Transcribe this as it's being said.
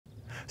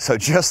So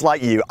just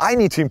like you, I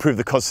need to improve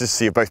the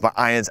consistency of both my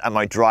irons and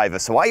my driver.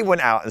 So I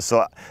went out and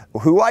saw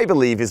who I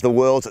believe is the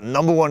world's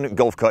 #1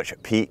 golf coach,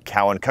 Pete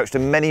Cowen, coached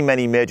many,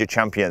 many major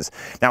champions.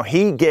 Now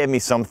he gave me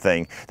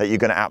something that you're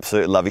going to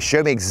absolutely love. He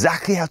showed me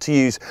exactly how to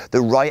use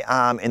the right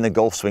arm in the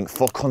golf swing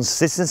for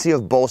consistency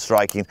of ball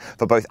striking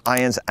for both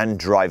irons and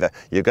driver.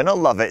 You're going to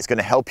love it. It's going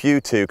to help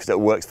you too because it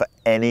works for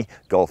any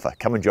golfer.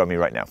 Come and join me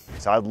right now.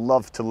 So I'd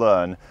love to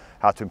learn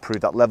how to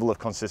improve that level of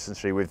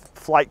consistency with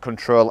flight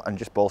control and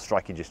just ball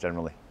striking just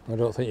generally. I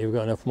don't think you've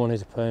got enough money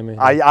to pay me.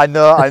 I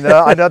know,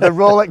 the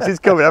Rolex is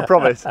coming, I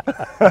promise.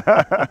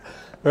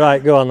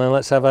 Right, go on then,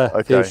 let's have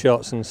a few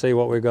shots and see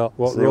what we've got,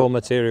 what raw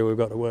material we've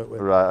got to work with.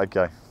 Right,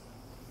 okay.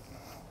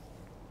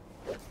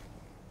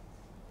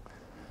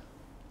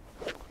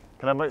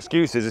 Can I have my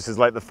excuses? This is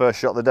like the first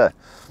shot of the day.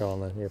 Go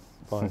on then, you're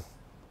fine.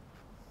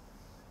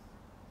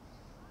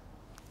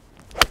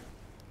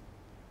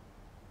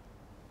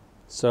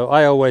 So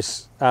I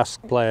always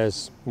ask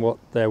players what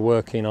they're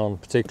working on,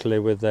 particularly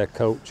with their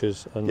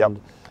coaches. And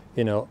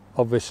you know,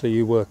 obviously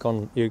you work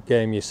on your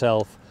game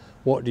yourself.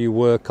 What do you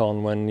work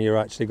on when you're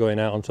actually going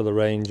out onto the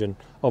range and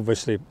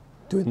obviously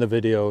doing the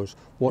videos?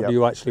 What do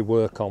you actually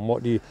work on?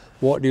 What do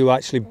you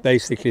actually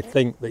basically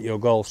think that your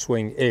golf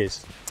swing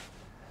is?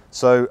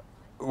 So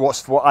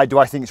what do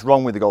I think is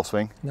wrong with the golf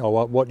swing? No,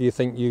 what do you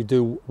think you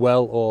do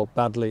well or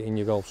badly in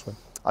your golf swing?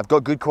 I've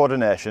got good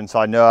coordination, so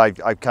I know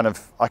I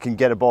can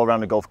get a ball around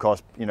the golf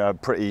course, you know,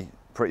 pretty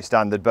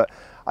standard. But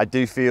I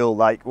do feel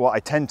like what I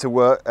tend to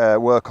work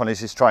on is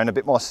just being a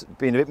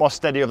bit more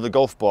steady over the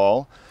golf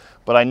ball.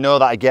 But I know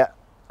that I get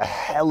a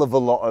hell of a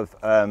lot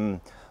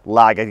of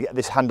lag.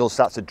 This handle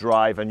starts to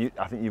drive, and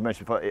I think you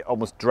mentioned before, it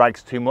almost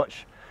drags too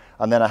much,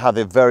 and then I have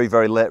a very,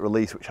 very late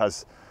release, which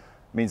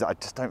means that I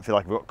just don't feel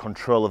like I've got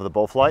control of the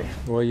ball flight.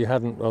 Well, you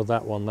hadn't, well,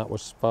 that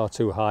was far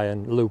too high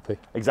and loopy.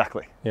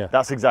 Exactly. Yeah.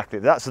 That's exactly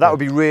that. So that would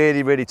be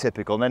really, really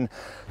typical. And then,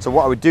 so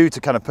what I would do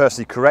to kind of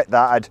personally correct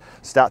that, I'd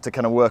start to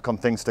kind of work on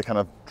things to kind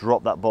of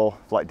drop that ball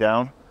flight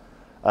down.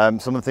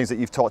 Some of the things that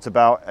you've talked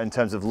about in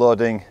terms of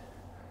loading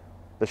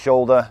the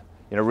shoulder,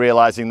 you know,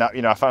 realizing that,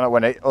 you know, I found out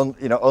when I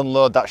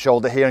unload that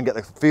shoulder here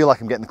and feel like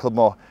I'm getting the club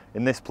more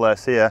in this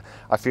place here,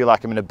 I feel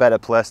like I'm in a better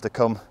place to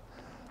come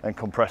and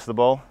compress the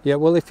ball. Yeah,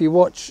 well, if you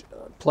watch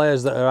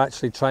players that are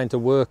actually trying to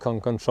work on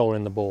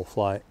controlling the ball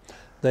flight,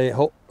 they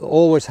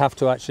always have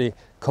to actually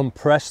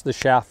compress the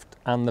shaft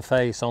and the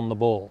face on the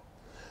ball.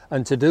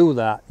 And to do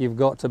that, you've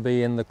got to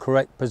be in the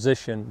correct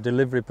position,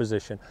 delivery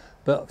position.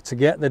 But to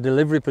get the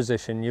delivery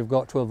position, you've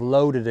got to have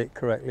loaded it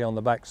correctly on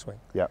the backswing.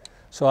 Yeah.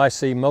 So I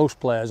see most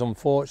players,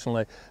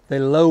 unfortunately, they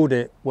load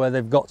it where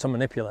they've got to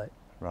manipulate.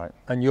 Right.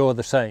 And you're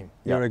the same.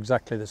 Yeah. You're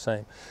exactly the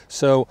same.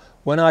 So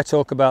when I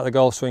talk about the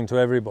golf swing to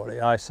everybody,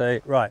 I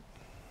say, right,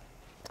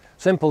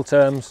 simple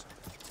terms,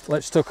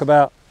 let's talk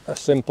about a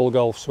simple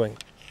golf swing.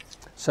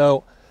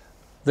 So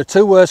the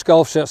two worst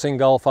golf shots in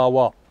golf are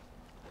what?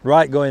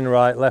 Right going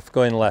right, left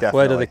going left. Definitely.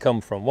 Where do they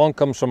come from? One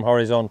comes from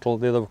horizontal,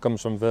 the other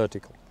comes from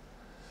vertical.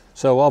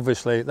 So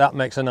obviously that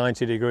makes a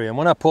 90 degree. And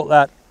when I put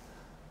that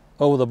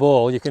over the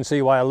ball, you can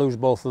see why I lose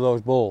both of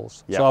those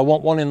balls. Yep. So I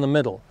want one in the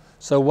middle.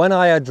 So when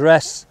I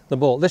address the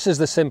ball, this is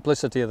the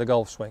simplicity of the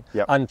golf swing.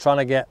 Yep. I'm trying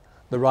to get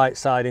the right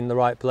side in the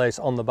right place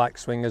on the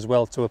backswing as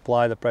well to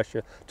apply the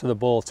pressure to the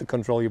ball to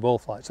control your ball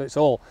flight. So it's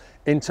all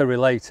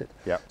interrelated.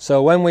 Yep.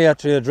 So when we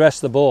actually address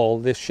the ball,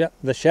 the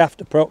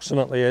shaft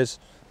approximately is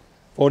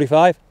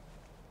 45.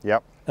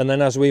 Yep. And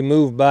then as we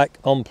move back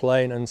on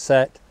plane and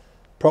set,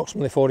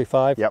 approximately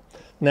 45. Yep.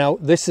 Now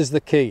this is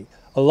the key.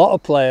 A lot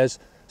of players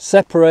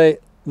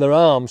separate their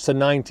arms to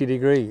 90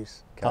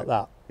 degrees at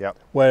that. Yep.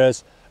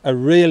 Whereas a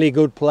really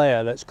good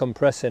player that's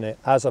compressing it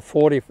has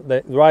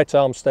the right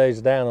arm stays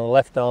down and the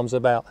left arm's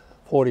about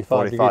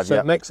 45 degrees. So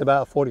it makes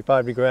about a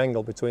 45 degree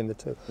angle between the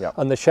two. Yep.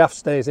 And the shaft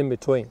stays in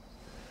between.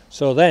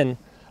 So then,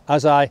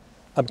 as I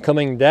am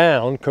coming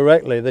down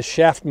correctly, the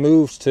shaft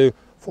moves to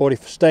 40,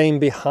 staying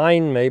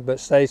behind me, but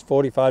stays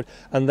 45.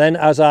 And then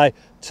as I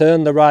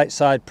turn the right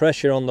side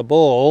pressure on the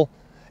ball,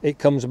 it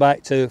comes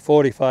back to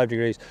 45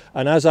 degrees.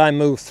 And as I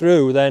move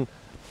through, then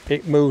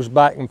it moves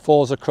back and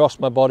falls across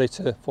my body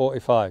to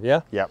 45,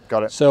 yeah? Yeah,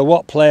 got it. So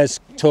what players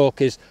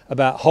talk is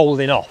about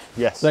holding off.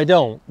 Yes. They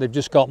don't. They've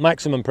just got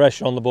maximum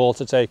pressure on the ball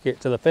to take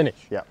it to the finish.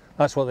 Yeah.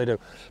 That's what they do.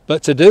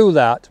 But to do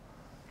that,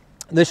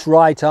 this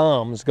right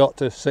arm's got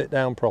to sit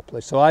down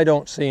properly. So I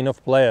don't see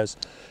enough players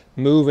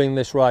moving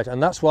this right.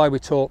 And that's why we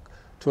talk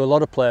to a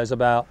lot of players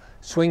about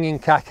swinging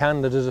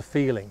cack-handed as a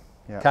feeling.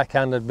 Yeah.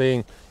 Cack-handed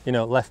being, you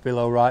know, left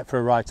below right for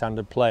a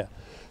right-handed player.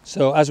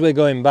 So as we're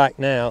going back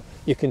now,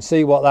 you can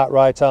see what that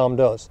right arm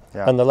does,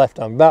 and the left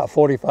arm, about a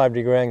 45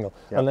 degree angle.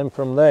 And then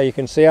from there, you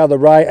can see how the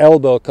right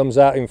elbow comes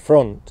out in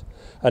front.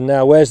 And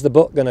now where's the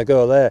butt going to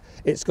go there?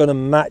 It's going to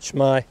match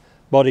my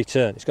body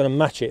turn. It's going to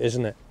match it,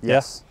 isn't it?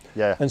 Yes.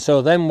 Yeah. And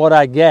so then what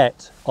I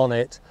get on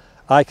it,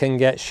 I can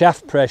get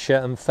shaft pressure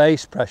and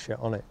face pressure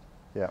on it.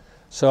 Yeah.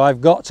 So I've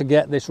got to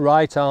get this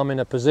right arm in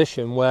a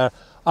position where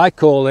I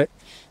call it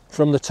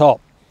from the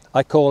top.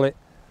 I call it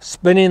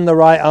spinning the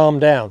right arm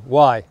down.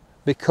 Why?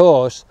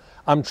 Because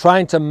I'm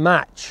trying to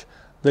match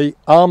the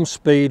arm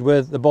speed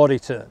with the body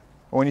turn.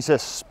 When you say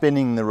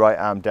spinning the right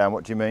arm down,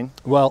 what do you mean?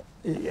 Well,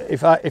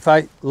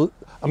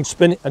 I'm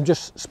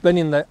just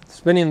spinning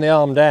the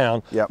arm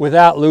down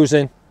without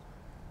losing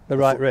the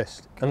right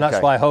wrist, and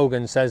that's why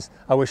Hogan says,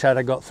 "I wish I'd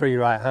have got 3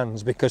 right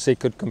hands," because he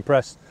could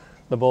compress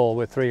the ball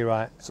with 3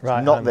 right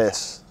hands. Not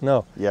this.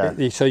 No. Yeah.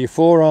 So your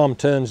forearm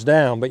turns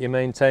down, but you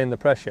maintain the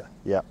pressure.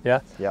 Yeah. Yeah.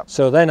 Yeah.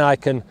 So then I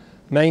can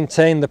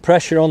maintain the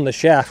pressure on the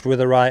shaft with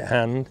the right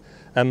hand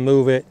and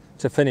move it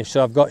to finish.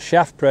 So I've got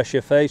shaft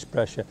pressure, face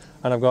pressure,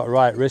 and I've got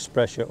right wrist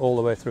pressure all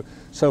the way through.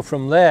 So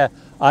from there,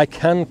 I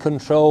can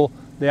control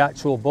the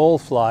actual ball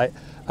flight,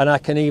 and I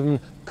can even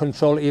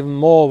control it even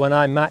more when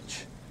I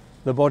match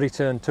the body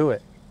turn to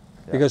it,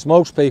 because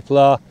most people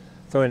are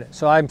throwing it.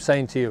 So I'm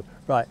saying to you,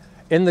 right,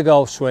 in the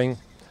golf swing,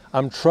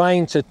 I'm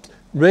trying to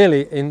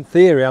really, in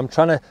theory, I'm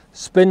trying to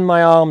spin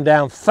my arm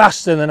down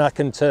faster than I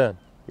can turn.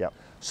 Yeah.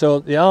 So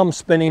the arm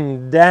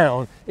spinning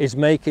down is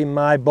making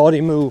my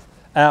body move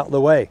out the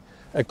way.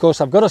 Of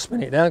course, I've got to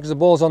spin it down because the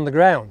ball's on the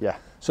ground. Yeah.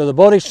 So the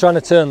body's trying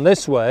to turn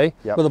this way,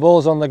 but the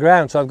ball's on the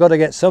ground. So I've got to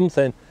get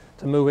something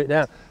to move it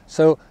down.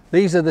 So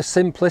these are the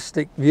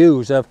simplistic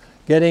views of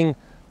getting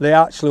the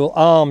actual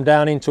arm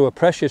down into a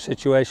pressure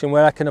situation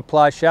where I can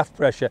apply shaft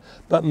pressure,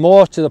 but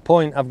more to the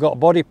point, I've got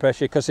body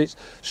pressure because it's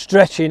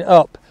stretching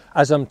up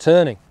as I'm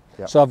turning.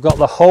 So I've got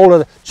the whole of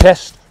the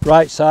chest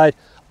right side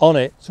on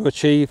it to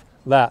achieve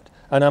that,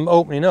 and I'm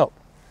opening up.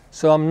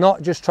 So I'm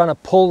not just trying to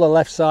pull the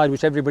left side,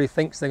 which everybody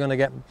thinks they're going to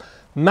get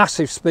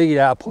massive speed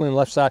out of pulling the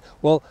left side.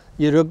 Well,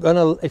 you're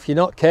gonna, if you're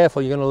not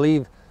careful, you're going to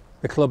leave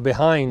the club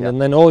behind,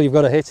 and then all you've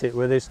got to hit it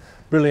with is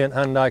brilliant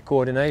hand-eye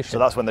coordination. So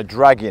that's when they're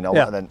dragging on,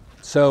 and then.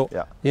 So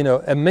you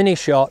know, a mini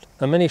shot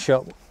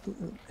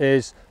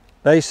is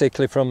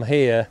basically from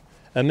here.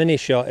 A mini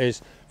shot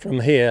is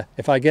from here.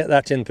 If I get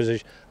that in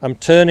position, I'm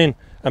turning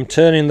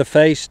the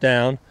face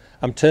down.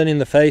 I'm turning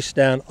the face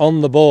down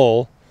on the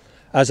ball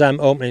as I'm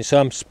opening. So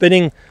I'm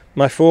spinning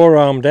my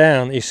forearm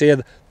down. You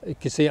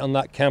can see it on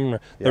that camera,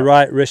 the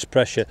right wrist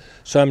pressure.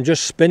 So I'm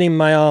just spinning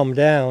my arm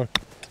down,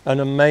 and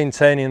I'm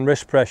maintaining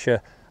wrist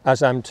pressure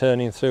as I'm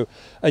turning through.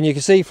 And you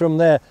can see from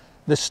there,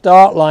 the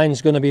start line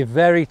is going to be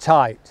very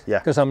tight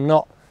because I'm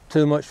not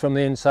too much from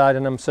the inside,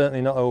 and I'm certainly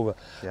not over.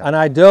 And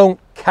I don't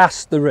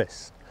cast the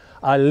wrist.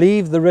 I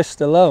leave the wrist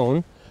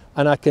alone,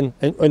 and I can,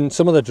 in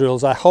some of the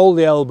drills, I hold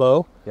the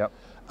elbow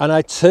and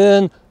I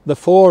turn the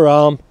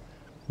forearm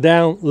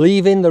down,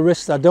 leaving the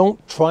wrist. I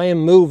don't try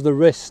and move the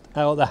wrist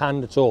out of the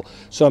hand at all.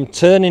 So I'm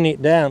turning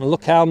it down.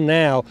 Look how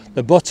now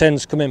the butt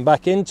end's coming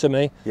back into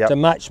me to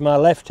match my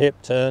left hip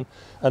turn,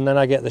 and then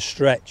I get the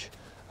stretch.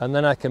 And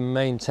then I can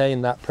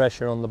maintain that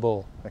pressure on the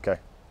ball. Okay.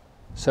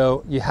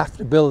 So you have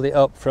to build it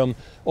up from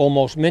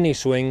almost mini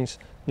swings.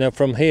 Now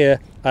from here,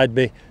 I'd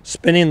be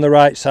spinning the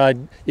right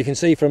side. You can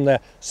see from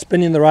there,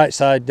 spinning the right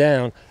side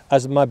down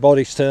as my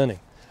body's turning.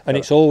 And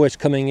it's always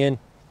coming in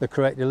the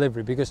correct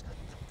delivery, because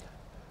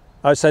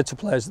I said to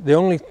players, the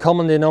only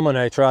common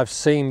denominator I've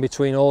seen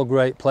between all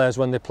great players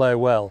when they play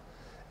well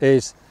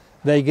is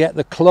they get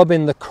the club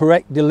in the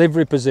correct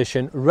delivery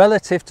position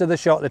relative to the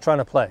shot they're trying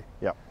to play.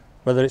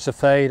 Whether it's a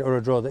fade or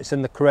a draw, it's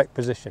in the correct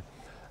position.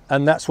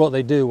 And that's what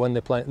they do when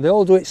they play. They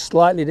all do it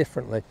slightly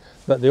differently,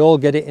 but they all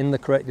get it in the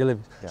correct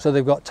delivery. So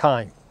they've got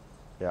time.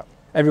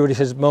 Everybody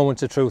says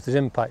moment of truth is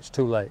impact, it's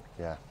too late.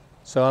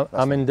 So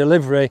I'm in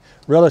delivery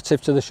relative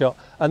to the shot,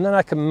 and then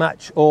I can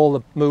match all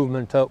the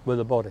movement up with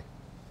the body.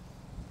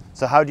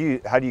 So how do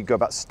you go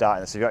about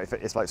starting this? If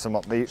it's like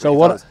somewhat. So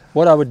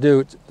what I would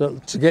do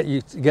to get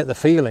you to get the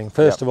feeling,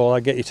 first of all,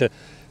 I get you to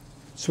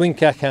swing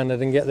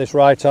cack-handed and get this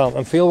right arm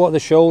and feel what the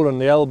shoulder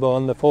and the elbow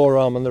and the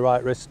forearm and the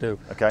right wrist do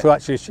to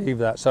actually achieve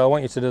that. So I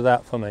want you to do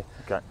that for me,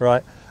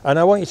 right? And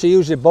I want you to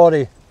use your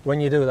body when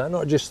you do that,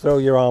 not just throw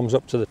your arms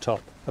up to the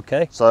top,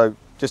 okay? So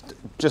just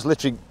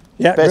literally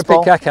grip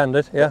it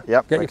cack-handed, get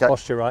your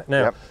posture right.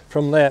 Now,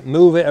 from there,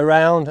 move it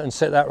around and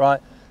sit that right.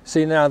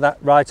 See now that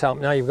right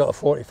arm, now you've got a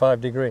 45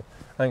 degree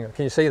angle.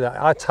 Can you see that?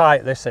 How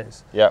tight this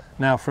is?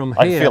 Now from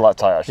here. I feel that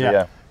tight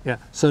actually,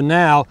 So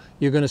now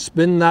you're going to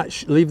spin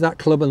that, leave that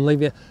club and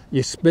leave it.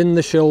 You spin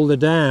the shoulder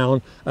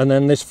down, and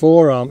then this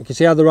forearm. You can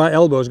see how the right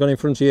elbow has gone in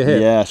front of your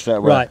hip. Yeah, straight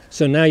away. Right.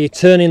 So now you're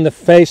turning the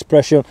face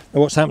pressure.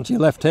 And what's happened to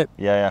your left hip?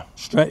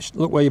 Stretched.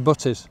 Look where your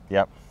butt is.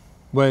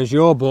 Whereas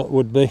your butt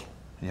would be.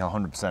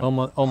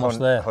 100%. Almost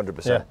there.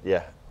 100%.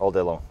 Yeah. All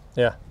day long.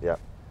 Yeah.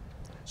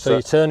 So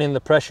you're turning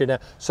the pressure down.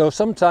 So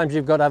sometimes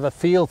you've got to have a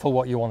feel for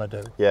what you want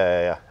to do.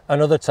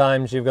 And other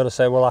times you've got to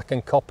say, well, I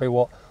can copy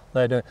what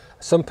they're doing.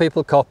 Some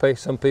people copy,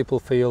 some people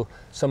feel,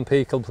 some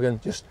people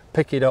can just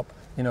pick it up,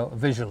 you know,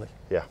 visually.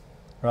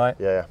 Right?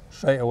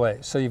 Straight away.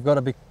 So you've got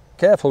to be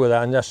careful with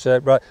that and just say,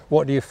 right,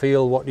 what do you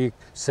feel, what do you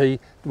see,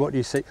 what do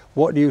you see,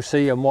 what do you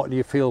see and what do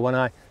you feel when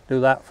I do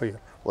that for you?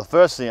 Well, the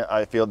first thing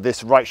I feel,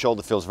 this right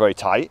shoulder feels very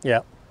tight.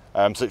 So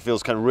it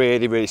feels kind of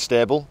really, really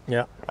stable.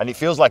 And it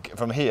feels like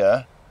from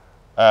here,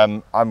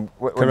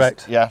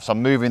 correct. So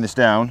I'm moving this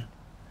down.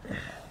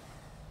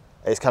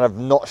 It's kind of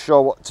not sure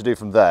what to do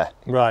from there.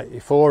 Right, your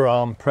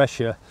forearm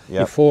pressure,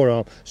 your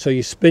forearm. So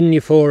you spin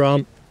your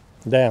forearm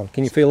down.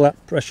 Can you feel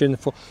that pressure in the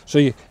foot? So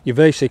you're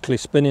basically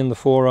spinning the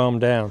forearm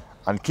down.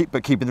 And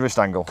keeping the wrist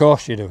angle. Of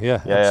course you do,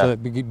 yeah. Yeah.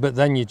 But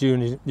then you're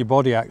doing your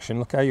body action.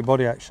 Look how your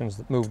body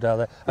action's moved out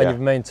there. And you've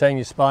maintained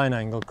your spine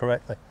angle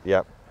correctly.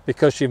 Yeah.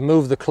 Because you've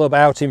moved the club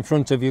out in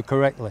front of you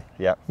correctly.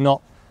 Yeah.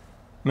 Not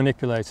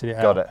manipulated it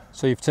out. Got it.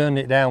 So you've turned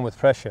it down with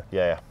pressure.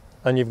 Yeah.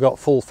 And you've got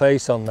full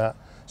face on that.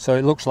 So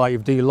it looks like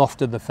you've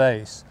de-lofted the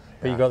face.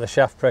 But you've got the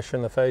shaft pressure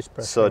and the face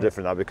pressure. So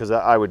different now, because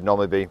I would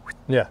normally be.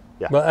 Yeah.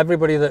 But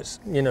everybody that's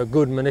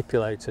good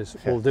manipulators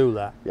will do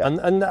that,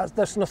 and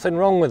there's nothing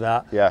wrong with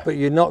that. Yeah. But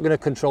you're not going to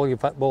control your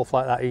ball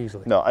flight that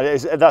easily. No,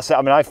 that's it.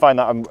 I mean, I find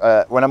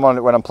that when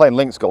I'm playing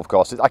links golf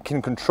courses, I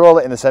can control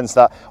it in the sense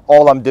that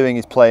all I'm doing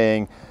is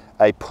playing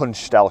a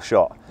punch style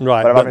shot.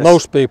 Right. But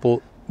most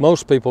people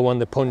when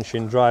they're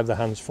punching drive the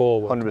hands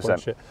forward.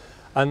 100%.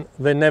 And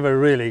they never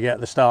really get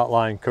the start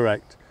line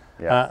correct.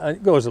 Yeah.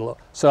 It goes a lot.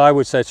 So I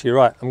would say to you,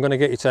 right, I'm going to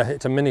get you to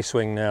hit a mini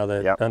swing now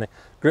there, Danny.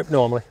 Grip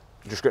normally.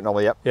 Just grip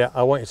normally, yep. Yeah,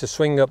 I want you to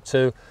swing up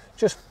to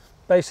just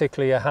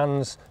basically your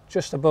hands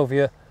just above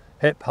your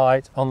hip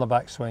height on the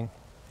backswing.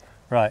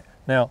 Right,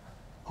 now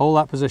hold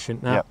that position.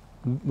 Now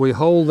we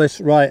hold this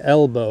right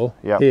elbow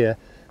here.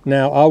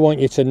 Now I want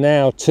you to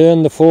now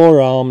turn the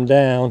forearm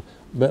down,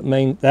 but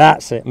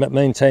that's it, but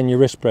maintain your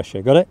wrist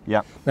pressure. Got it?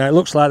 Yeah. Now it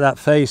looks like that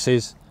face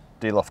is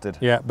de-lofted.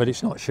 Yeah, but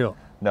it's not shut.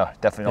 No,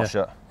 definitely not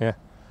shut. Yeah.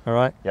 All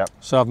right. Yep.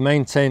 So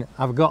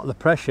I've got the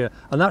pressure,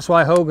 and that's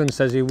why Hogan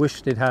says he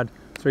wished he'd had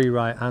 3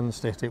 right hands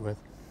to hit it with.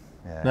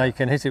 Yeah. Now you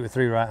can hit it with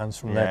 3 right hands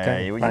from there.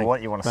 Can't you?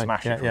 You want to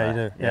smash it. Yeah,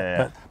 you do.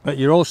 Yeah. But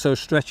you're also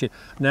stretching.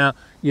 Now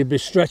you'd be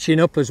stretching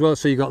up as well,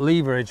 so you've got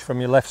leverage from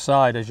your left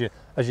side as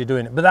you're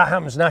doing it. But that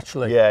happens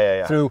naturally.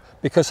 Through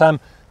because I'm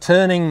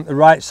turning the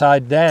right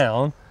side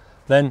down,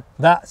 then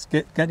that's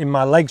getting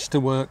my legs to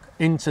work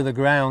into the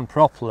ground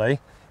properly.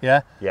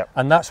 Yeah. Yep.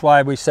 And that's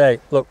why we say,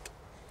 look,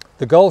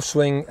 the golf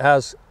swing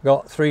has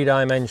got 3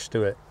 dimensions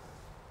to it: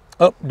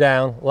 up,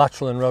 down,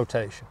 lateral, and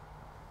rotation.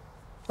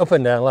 Up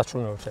and down,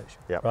 lateral, and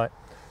rotation. Yep. Right.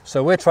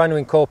 So we're trying to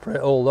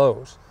incorporate all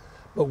those,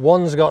 but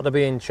one's got to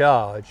be in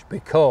charge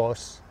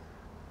because,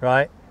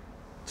 right,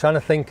 trying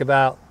to think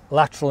about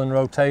lateral and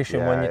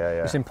rotation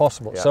it's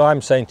impossible. Yeah. So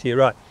I'm saying to you,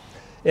 right,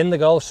 in the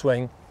golf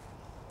swing,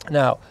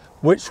 now,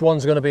 which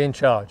one's going to be in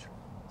charge?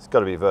 It's got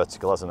to be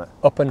vertical, hasn't it?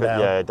 Up and down.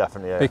 Yeah,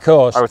 definitely. Yeah.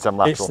 Because I would say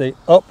lateral. it's the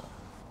up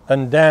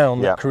and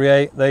down that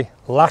create the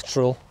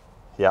lateral,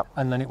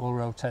 and then it will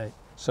rotate.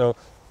 So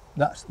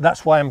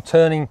that's why I'm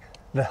turning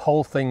the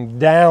whole thing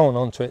down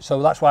onto it.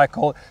 So that's why I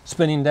call it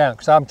spinning down,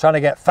 because I'm trying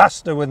to get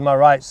faster with my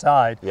right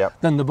side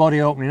than the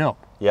body opening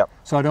up.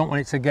 So I don't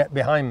want it to get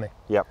behind me.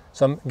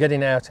 So I'm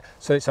getting out.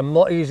 So it's a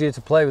lot easier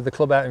to play with the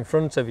club out in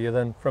front of you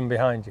than from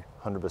behind you.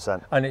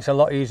 100%. And it's a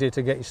lot easier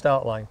to get your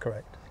start line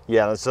correct.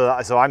 Yeah.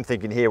 So I'm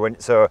thinking here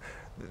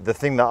the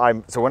thing that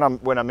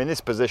when I'm in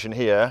this position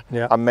here,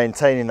 I'm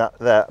maintaining that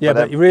there. Yeah,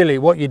 but really,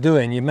 what you're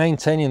doing, you're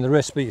maintaining the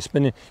wrist, but you're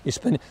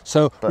spinning.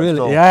 So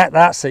really,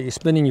 that's it. You're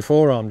spinning your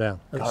forearm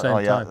down at the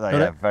same time.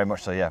 Yeah, very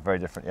much so. Yeah, very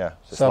different. Yeah.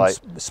 So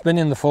I'm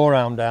spinning the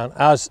forearm down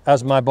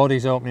as my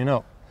body's opening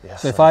up.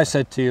 So if I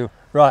said to you,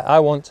 right, I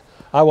want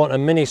a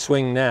mini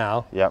swing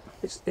now. Yeah.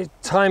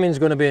 Timing's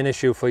going to be an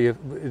issue for you.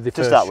 The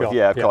first start shot. with,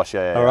 of course,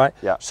 All right.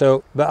 Yeah.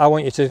 So, but I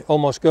want you to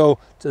almost go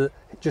to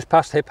just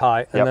past hip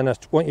height, and then I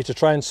want you to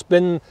try and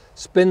spin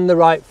the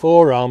right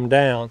forearm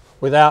down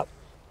without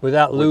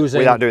losing.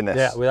 Without doing this.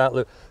 Yeah, without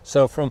losing.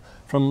 So from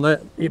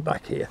you're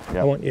back here.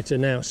 I want you to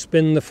now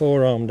spin the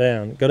forearm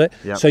down. Got it?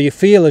 Yep. So you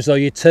feel as though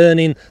you're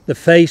turning the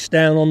face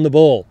down on the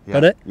ball.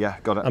 Got it? Yeah,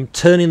 got it. I'm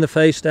turning the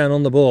face down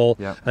on the ball,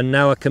 and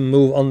now I can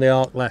move on the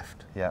arc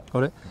left. Yeah.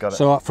 Got it? Got it.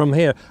 So from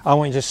here, I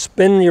want you to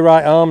spin your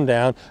right arm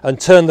down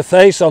and turn the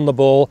face on the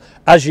ball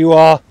as you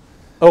are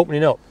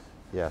opening up.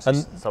 Yeah. So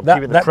I'm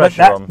keeping the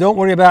pressure on. Don't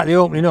worry about the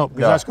opening up,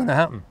 because that's going to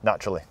happen.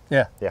 Naturally.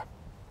 Yeah. Yeah.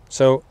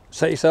 So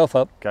set yourself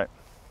up. Okay.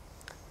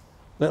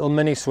 Little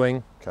mini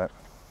swing. Okay.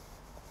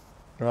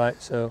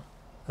 Right. So,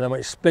 and then when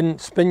you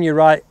spin your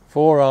right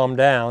forearm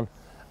down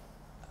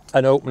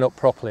and open up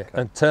properly,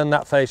 and turn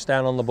that face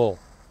down on the ball.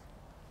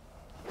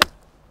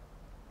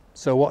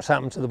 So what's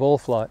happened to the ball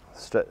flight?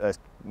 It's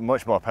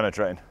much more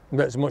penetrating.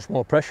 There's much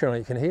more pressure on it.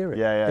 You can hear it.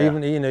 Yeah.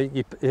 Even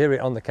you hear it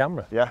on the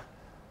camera. Yeah.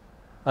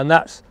 And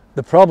that's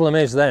the problem.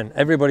 Is then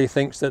everybody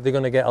thinks that they're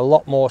going to get a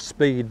lot more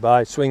speed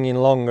by swinging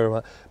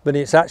longer, but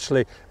it's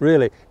actually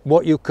really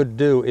what you could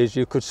do is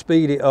you could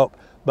speed it up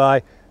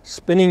by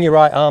spinning your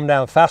right arm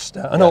down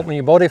faster and opening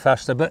your body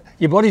faster. But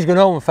your body's going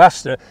to open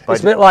faster.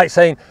 It's a bit like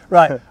saying,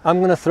 right, I'm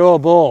going to throw a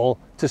ball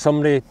to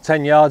somebody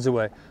 10 yards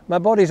away. My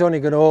body's only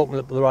going to open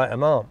up the right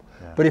amount.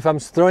 But if I'm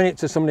throwing it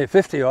to somebody at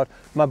 50 yards,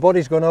 my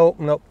body's going to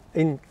open up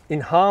in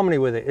harmony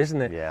with it,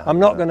 isn't it? Yeah, I'm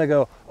not going to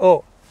go,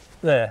 oh,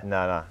 there.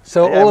 No.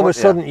 So all of a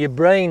sudden, your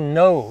brain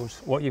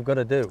knows what you've got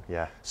to do.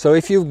 Yeah. So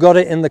if you've got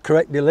it in the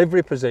correct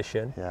delivery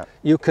position, yeah,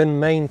 you can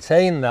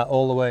maintain that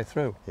all the way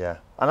through. Yeah.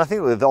 And I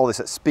think with all this,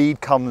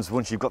 speed comes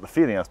once you've got the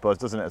feeling, I suppose,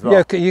 doesn't it, as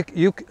well? Yeah,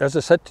 you as I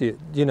said to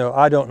you,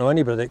 I don't know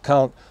anybody that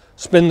can't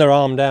spin their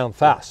arm down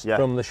fast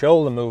from the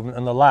shoulder movement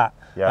and the lat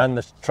and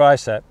the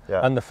tricep,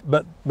 and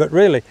but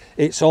really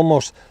it's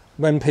almost,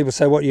 when people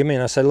say, what do you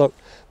mean? I say, look,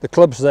 the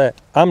club's there.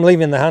 I'm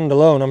leaving the hand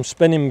alone. I'm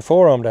spinning my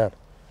forearm down.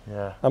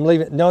 Yeah. I'm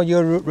leaving. No,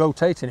 you're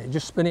rotating it.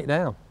 Just spin it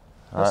down.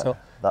 That's all.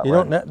 You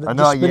don't just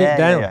spin it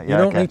down. You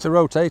don't need to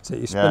rotate it.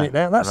 You spin it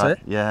down. That's it.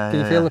 Yeah.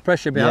 Can you feel the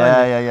pressure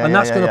behind it? And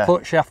that's going to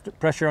put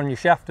pressure on your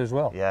shaft as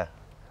well. Yeah.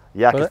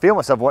 Yeah. I can feel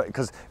myself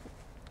because.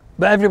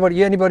 But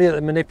anybody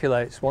that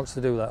manipulates wants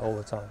to do that all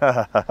the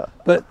time.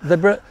 But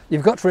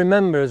you've got to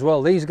remember as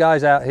well, these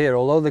guys out here,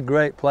 although they're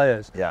great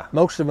players,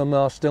 most of them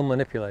are still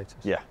manipulators.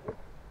 Yeah.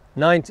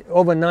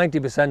 Over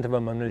 90% of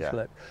them are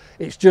manipulators.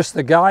 It's just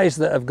the guys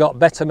that have got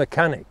better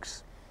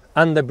mechanics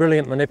and the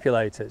brilliant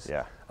manipulators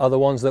are the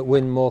ones that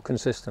win more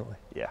consistently.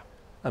 Yeah.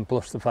 And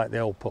plus the fact they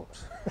all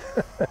puts.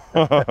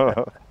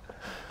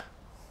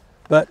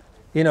 But,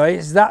 you know,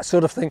 it's that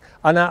sort of thing.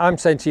 And I'm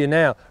saying to you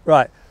now,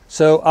 right,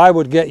 so I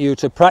would get you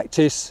to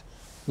practice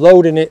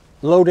loading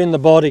the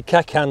body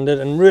cack-handed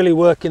and really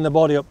working the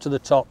body up to the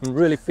top and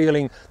really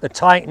feeling the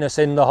tightness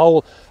in the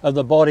whole of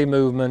the body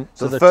movement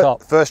to the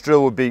top. First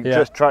drill would be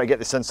just try to get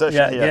the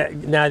sensation here.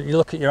 Yeah. Now you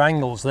look at your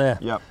angles there.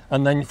 Yeah.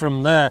 And then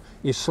from there,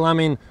 you're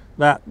slamming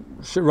that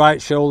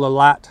right shoulder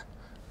lat.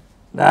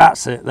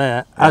 That's it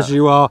there. As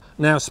you are,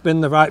 now spin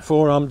the right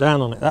forearm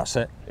down on it. That's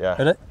it. Yeah.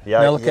 Get it?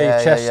 Yeah. Now look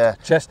at your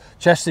chest.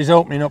 Chest is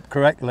opening up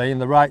correctly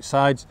and the right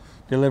side's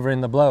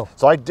delivering the blow.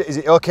 So is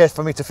it okay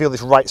for me to feel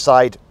this right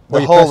side,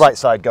 the whole right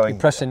side going?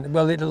 Pressing,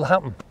 well, it'll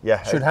happen.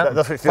 Yeah, it should happen.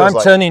 That's what it feels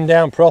like. If I'm turning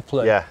down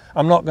properly,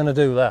 I'm not going to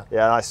do that.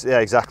 Yeah,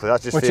 exactly.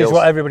 That just Which is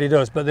what everybody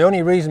does. But the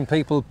only reason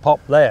people pop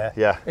there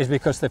is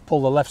because they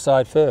pull the left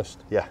side first.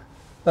 Yeah.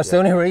 That's the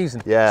only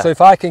reason. Yeah. So if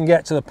I can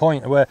get to the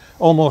point where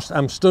almost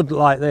I'm stood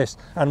like this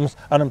and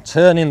I'm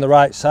turning the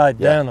right side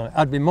down on it,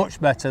 I'd be much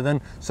better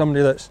than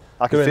somebody that's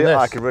doing this.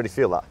 I can really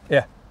feel that.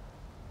 Yeah.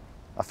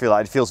 I feel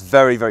like it feels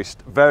very, very,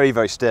 very,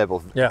 very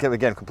stable. Yeah.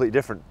 Again, completely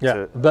different.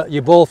 Yeah. But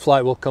your ball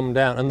flight will come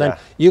down, and then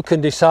you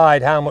can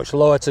decide how much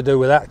lower to do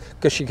with that,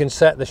 because you can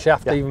set the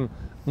shaft even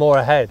more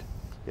ahead.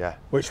 Yeah.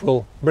 Which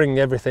will bring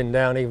everything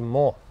down even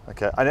more.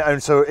 Okay.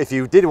 And so, if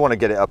you did want to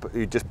get it up,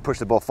 you just push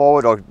the ball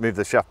forward or move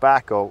the shaft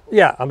back, or.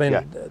 Yeah. I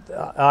mean,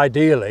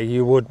 ideally,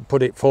 you would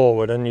put it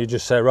forward, and you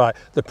just say, right,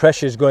 the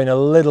pressure is going a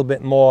little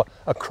bit more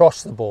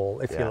across the ball,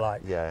 if you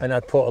like, and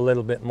I'd put a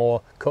little bit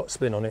more cut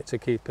spin on it to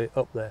keep it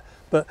up there.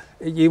 But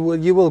you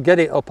will get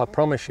it up, I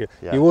promise you.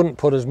 Yeah. You wouldn't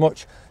put as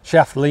much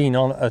shaft lean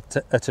on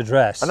at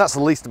address. And that's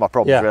the least of my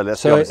problems, really.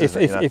 So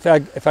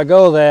if I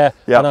go there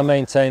and I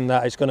maintain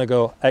that, it's going to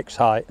go X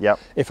height. Yep.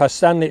 If I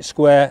stand it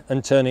square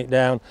and turn it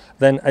down,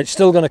 then it's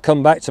still going to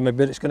come back to me,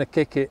 but it's going to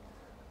kick it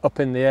up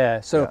in the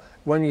air. So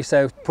when you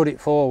say put it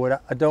forward,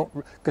 I don't,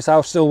 because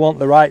I still want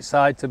the right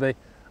side to be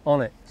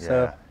on it.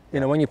 So you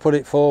know, when you put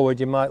it forward,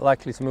 you might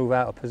likely to move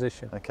out of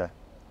position. Okay.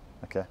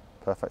 Okay.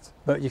 Perfect.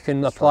 But you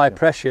can apply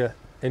pressure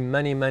in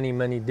many, many,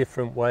 many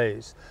different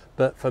ways.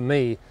 But for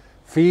me,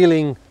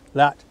 feeling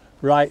that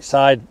right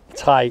side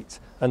tight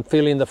and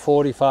feeling the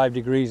 45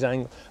 degrees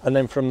angle, and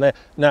then from there,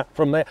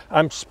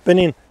 I'm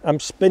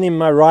spinning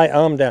my right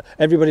arm down.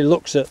 Everybody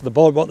looks at the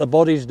body, what the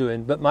body's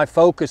doing, but my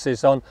focus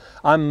is on,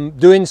 I'm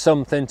doing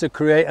something to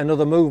create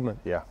another movement.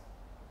 Yeah.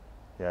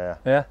 Yeah,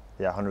 yeah.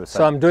 Yeah? Yeah, 100%.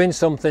 So I'm doing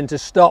something to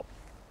stop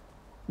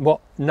what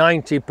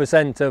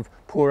 90% of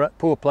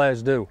poor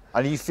players do.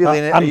 And are you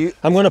feeling it?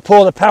 I'm going to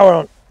pour the power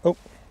on. Oh.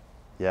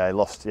 Yeah, I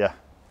lost, yeah.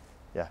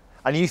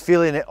 And are you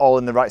feeling it all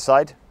in the right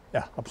side?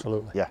 Yeah,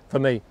 absolutely. Yeah. For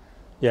me,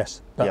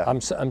 yes. But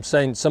I'm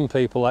saying some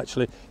people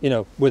actually, you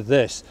know, with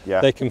this,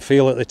 they can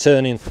feel that they're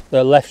turning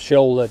their left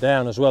shoulder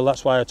down as well.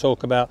 That's why I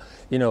talk about,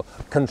 you know,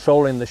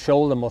 controlling the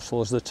shoulder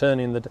muscles, the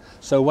turning the.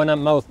 So when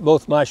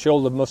both my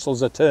shoulder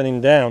muscles are turning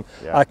down,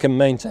 I can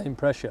maintain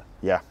pressure.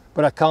 Yeah.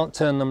 But I can't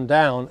turn them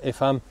down if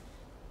I'm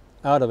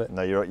out of it.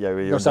 No, you're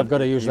because I've got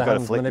to use the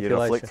hand manipulation. You've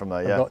got to flick from there,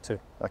 I've got to.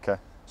 Okay.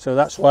 So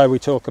that's why we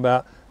talk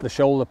about the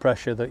shoulder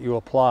pressure that you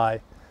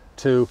apply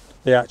to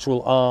the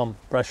actual arm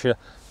pressure,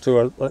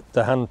 to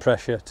the hand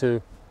pressure,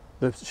 to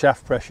the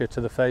shaft pressure,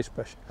 to the face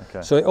pressure.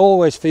 Okay. So it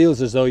always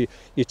feels as though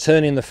you're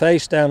turning the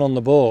face down on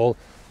the ball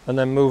and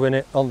then moving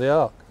it on the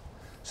arc.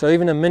 So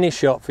even a mini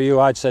shot for you,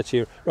 I'd say to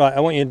you, right, I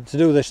want you to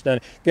do this,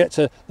 Danny. Get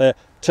to there,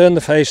 turn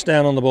the face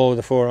down on the ball with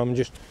the forearm and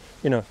just,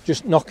 you know,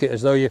 just knock it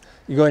as though you're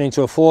going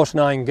into a force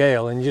 9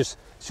 gale and it's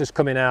just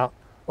coming out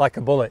like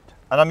a bullet.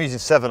 And I'm using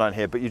 7-iron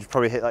here, but you'd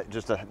probably hit like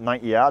just a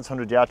 90 yards,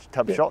 100 yards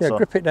type of shot. Yeah,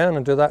 grip it down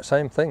and do that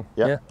same thing.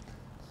 Yeah.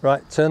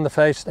 Right, turn the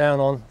face down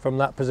on from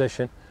that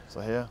position. So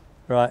here.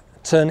 Right,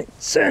 turn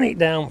it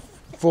down,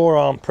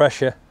 forearm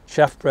pressure,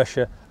 shaft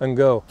pressure, and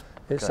go.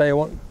 It's say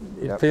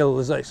you feel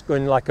as though it's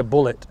going like a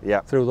bullet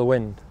through the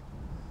wind.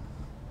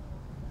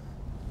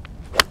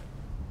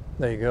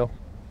 There you go.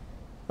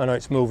 I know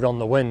it's moved on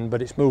the wind,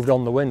 but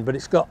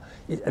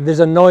there's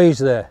a noise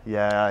there.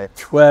 Yeah.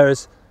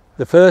 Whereas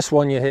the first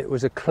one you hit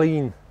was a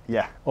clean,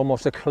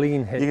 almost a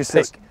clean hit. You can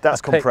see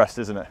that's compressed,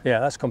 isn't it? Yeah,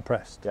 that's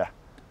compressed. Yeah.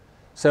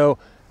 So,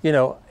 you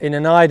know, in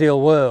an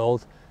ideal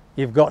world,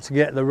 you've got to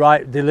get the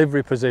right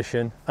delivery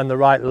position and the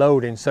right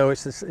loading. So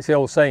it's the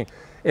old saying,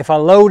 if I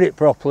load it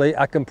properly,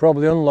 I can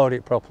probably unload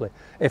it properly.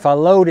 If I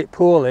load it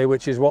poorly,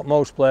 which is what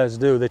most players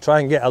do, they try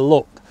and get a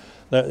look.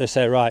 They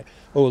say, right,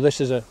 oh,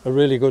 this is a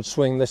really good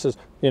swing. This is,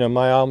 you know,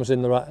 my arm's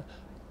in the right.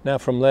 Now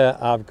from there,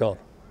 I've gone.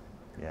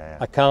 Yeah.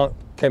 I can't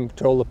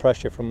control the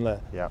pressure from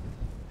there. Yeah.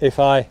 If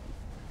I'm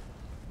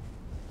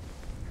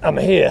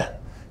here.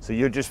 So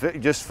you're just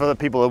for the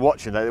people who are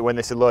watching, that when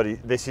this is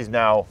loaded, this is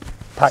now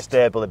Packed.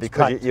 Stable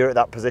because you're at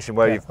that position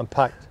where I'm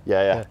packed.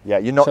 Yeah.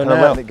 You're not so kind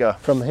of letting it go.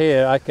 From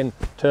here, I can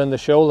turn the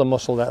shoulder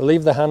muscle down.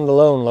 Leave the hand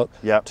alone. Look.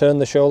 Yeah. Turn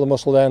the shoulder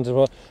muscle down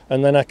to,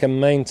 and then I can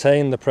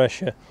maintain the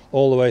pressure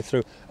all the way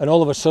through. And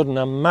all of a sudden,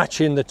 I'm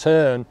matching the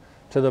turn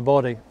to the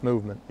body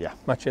movement. Yeah.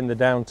 Matching the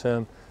down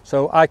turn.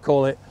 So I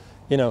call it,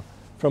 you know,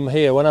 from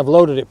here, when I've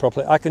loaded it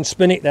properly, I can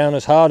spin it down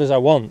as hard as I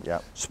want. Yeah.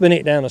 Spin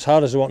it down as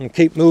hard as I want and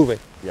keep moving.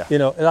 Yeah. You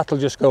know, that'll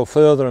just go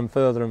further and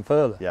further and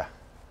further. Yeah.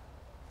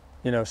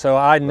 You know, so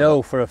I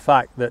know for a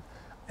fact that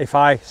if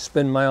I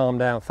spin my arm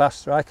down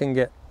faster, I can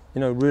get,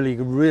 you know, really,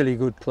 really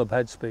good club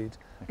head speed,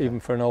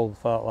 even for an old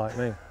fart like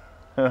me.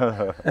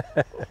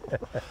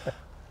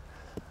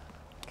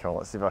 Cool,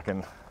 let's see if I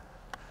can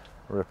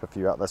rip a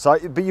few out there. So,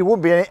 but you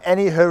wouldn't be in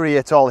any hurry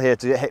at all here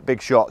to hit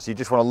big shots. You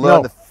just want to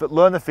learn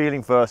learn the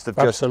feeling first of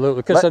just.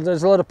 Absolutely, because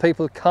there's a lot of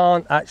people who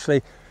can't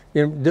actually,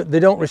 you know,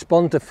 they don't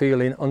respond to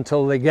feeling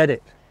until they get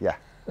it. Yeah.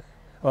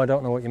 Oh, I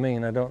don't know what you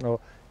mean. I don't know,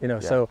 you know.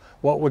 Yeah. So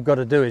what we've got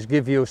to do is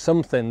give you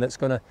something that's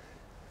going to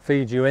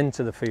feed you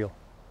into the feel.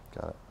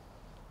 Got it.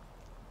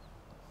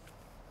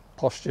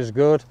 Posture's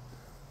good.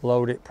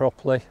 Load it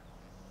properly.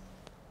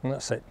 And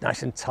that's it.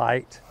 Nice and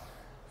tight.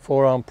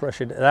 Forearm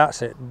pressure.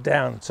 That's it.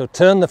 Down. So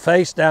turn the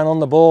face down on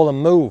the ball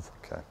and move.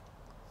 Okay.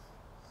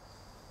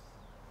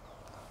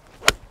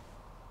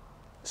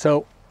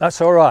 So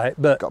that's all right.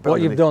 But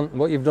what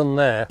underneath. you've done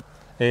there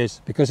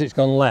is because it's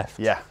gone left.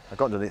 Yeah, I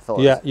got underneath.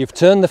 Yeah, you've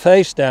turned the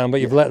face down,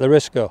 but you've let the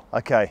wrist go.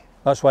 Okay.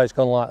 That's why it's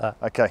gone like that.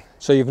 Okay.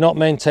 So you've not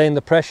maintained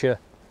the pressure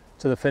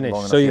to the finish.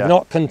 Enough, so you've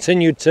not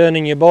continued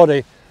turning your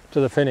body to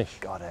the finish.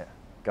 Got it.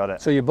 Got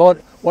it. So your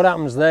body, what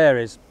happens there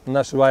is, and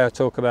that's why I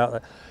talk about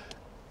that,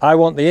 I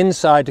want the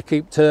inside to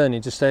keep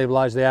turning to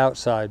stabilise the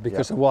outside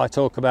because of what I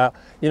talk about,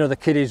 you know, the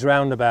kiddies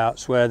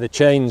roundabouts where the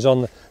chains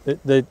on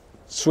the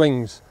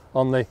swings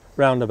on the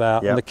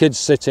roundabout and the kids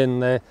sit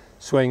in their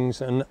swings,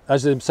 and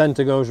as the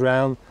centre goes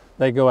round,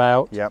 they go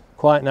out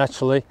quite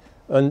naturally,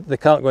 and they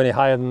can't go any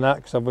higher than that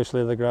because obviously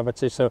of the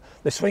gravity. So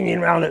they're swinging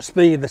round at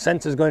speed, the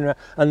centre's going round,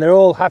 and they're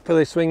all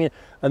happily swinging,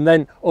 and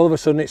then all of a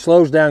sudden it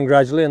slows down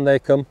gradually and they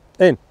come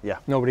in. Yeah.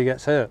 Nobody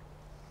gets hurt.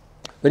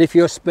 But if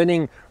you're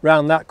spinning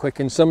round that quick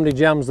and somebody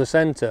jams the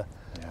centre,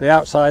 the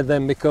outside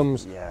then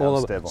becomes all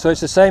over. So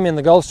it's the same in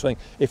the golf swing.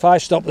 If I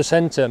stop the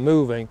centre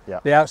moving,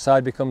 the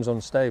outside becomes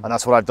unstable. And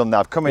that's what I've done now.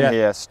 I've come in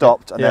here,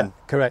 stopped, and then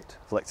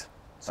flicked.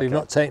 So you've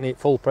not taken it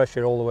full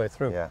pressure all the way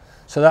through. Yeah.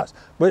 So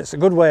but it's a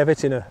good way of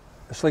hitting a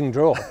sling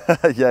draw.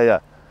 Yeah.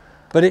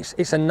 But it's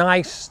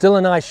still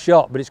a nice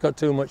shot, but it's got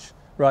too much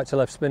right to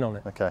left spin on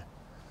it. Okay.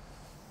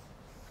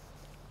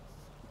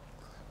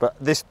 But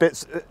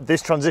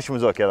this transition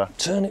was okay though.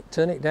 Turn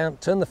it down,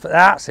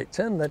 that's it,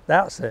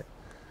 that's it.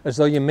 As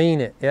though you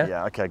mean it, yeah?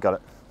 Yeah, okay, got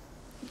it.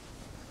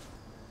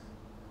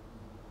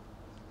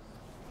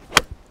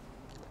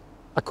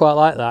 I quite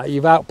like that.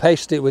 You've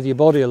outpaced it with your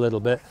body a little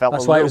bit.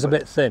 That's why it was a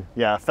bit thin.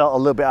 Yeah, I felt a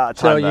little bit out of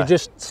time. So you're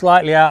just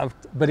slightly out of,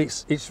 but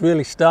it's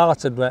really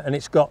started and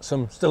it's got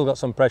still got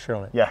some pressure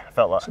on it. Yeah, I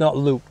felt that. It's not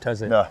looped,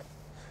 has it? No.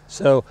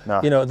 So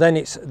you know, then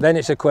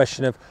it's a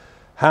question of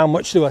how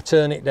much do I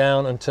turn it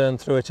down and turn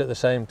through it at the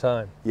same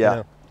time?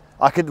 Yeah.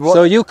 You know?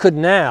 So you could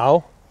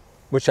now,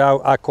 which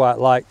I quite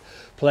like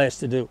players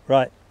to do,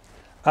 right?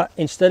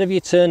 Instead of you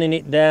turning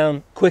it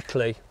down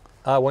quickly,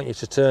 I want you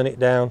to turn it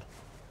down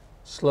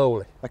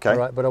slowly. Okay.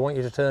 Right, but I want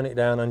you to turn it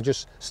down and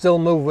just still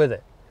move with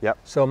it. Yep.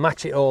 So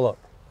match it all up.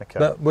 Okay.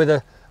 But with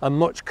a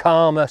much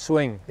calmer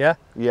swing, yeah?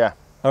 Yeah.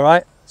 All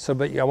right? So,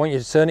 but I want you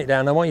to turn it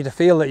down. I want you to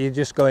feel that you're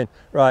just going,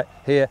 right,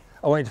 here.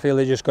 I want you to feel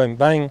that you're just going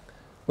bang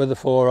with the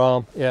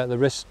forearm, the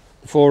wrist,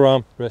 the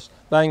forearm, wrist,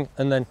 bang,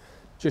 and then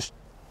just,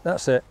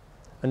 that's it.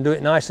 And do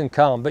it nice and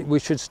calm. But we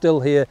should still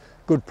hear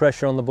good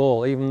pressure on the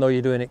ball, even though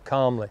you're doing it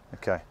calmly.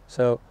 Okay.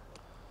 So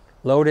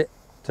load it,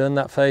 turn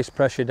that face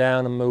pressure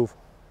down and move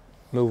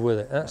with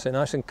it. That's it,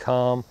 nice and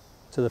calm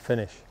to the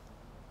finish.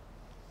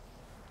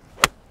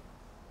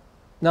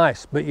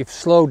 Nice, but you've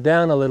slowed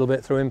down a little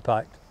bit through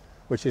impact,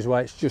 which is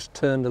why it's just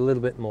turned a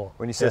little bit more.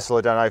 When you say slow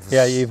down,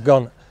 you've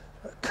gone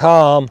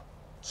calm,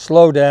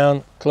 slow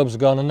down, club's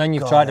gone, and then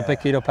you've tried to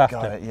pick it up after.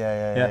 Got it.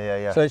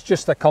 Yeah. So it's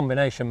just a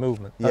combination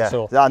movement, that's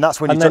all. Yeah, and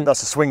that's when that's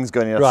the swings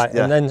going in. Right,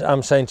 and then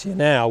I'm saying to you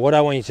now, what I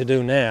want you to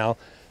do now,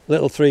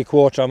 little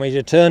 3/4, I want you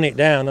to turn it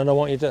down, and I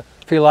want you to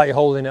feel like you're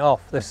holding it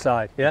off this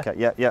side, yeah? Okay,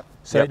 yeah.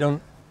 So it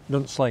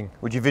don't sling.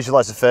 Would you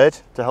visualise the fade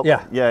to help?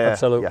 Yeah,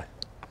 absolutely. Yeah.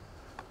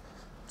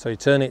 So you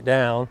turn it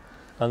down,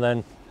 and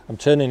then I'm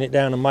turning it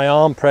down, and my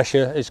arm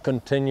pressure is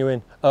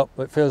continuing up.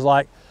 It feels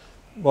like,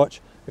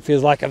 watch, it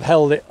feels like I've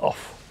held it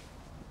off.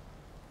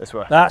 This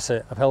way. That's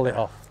it, I've held it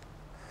off.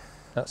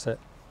 That's it.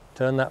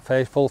 Turn that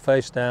face, full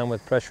face down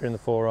with pressure in the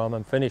forearm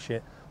and finish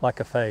it like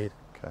a fade.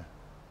 Okay.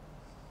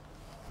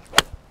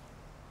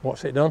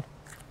 What's it done?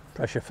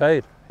 Pressure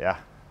fade. Yeah.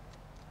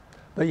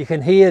 But you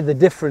can hear the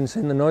difference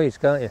in the noise,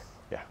 can't you?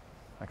 Yeah.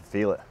 I can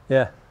feel it.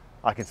 Yeah.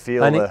 I can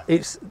feel and the...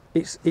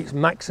 it's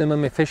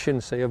maximum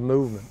efficiency of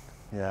movement.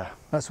 Yeah.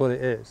 That's what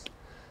it is.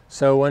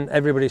 So when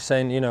everybody's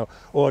saying, you know,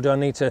 oh, do I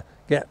need to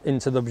get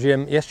into the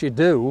gym? Yes, you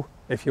do,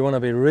 if you want to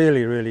be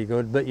really, really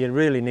good, but you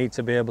really need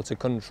to be able to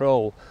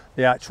control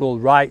the actual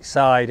right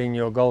side in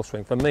your golf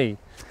swing. For me,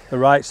 the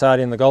right side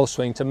in the golf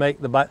swing to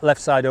make the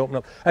left side open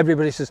up.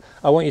 Everybody says,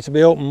 I want you to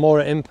be open more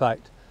at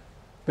impact.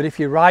 But if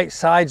your right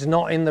side's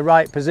not in the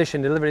right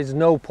position, delivery is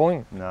no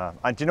point. No.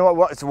 And do you know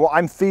what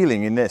I'm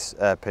feeling in this,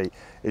 Pete,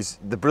 is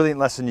the brilliant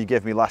lesson you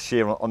gave me last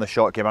year on the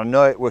short game. I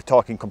know we're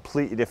talking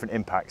completely different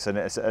impacts, and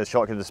it's a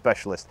short game as a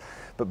specialist,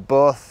 but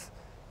both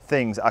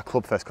things are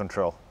club face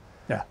control.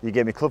 Yeah. You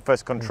gave me club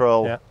face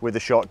control with the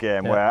short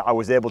game, Yeah. where I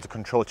was able to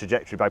control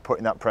trajectory by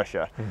putting that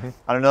pressure. And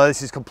I know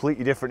this is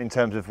completely different in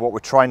terms of what we're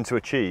trying to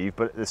achieve,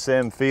 but the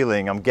same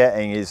feeling I'm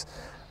getting is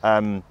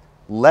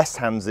less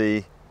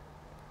handsy.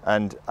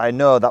 And I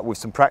know that with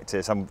some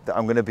practice, I'm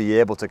going to be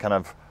able to kind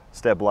of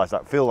stabilise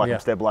that. Feel like I'm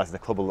stabilising the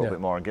club a little bit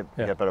more and get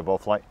better ball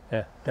flight.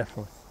 Yeah,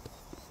 definitely.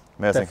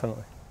 Amazing.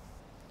 Definitely.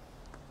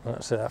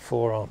 That's it. That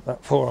forearm.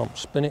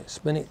 Spin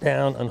it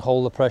down and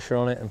hold the pressure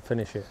on it and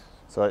finish it.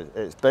 So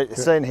it's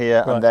staying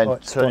here and then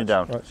turning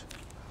down. Watch.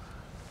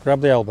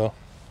 Grab the elbow.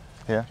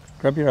 Here.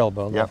 Grab your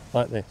elbow. Yeah.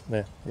 Like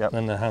there. Yep.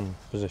 And the hand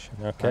position.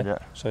 Okay. Yeah.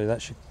 So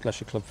that's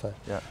your club face.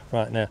 Yeah.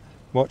 Right now,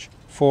 watch.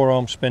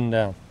 Forearm spin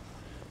down.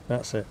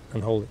 That's it,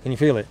 and hold it. Can you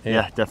feel it?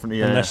 Yeah, definitely.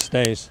 Yeah. And this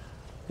stays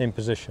in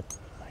position.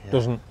 Yeah.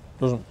 Doesn't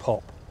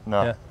pop.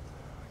 No. Yeah.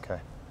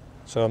 Okay.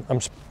 So I'm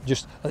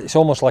just. It's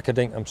almost like a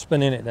dink. I'm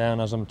spinning it down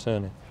as I'm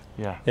turning.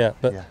 Yeah. Yeah.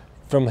 But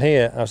from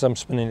here, as I'm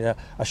spinning it down,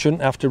 I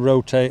shouldn't have to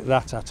rotate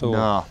that at all.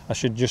 No. I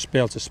should just be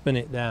able to spin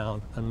it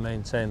down and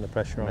maintain the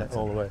pressure on it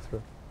all the way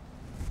through.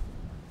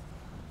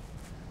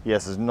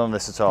 Yes, there's none of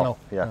this at all. No.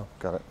 Yeah. No.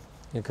 Got it.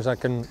 Because I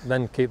can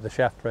then keep the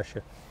shaft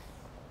pressure.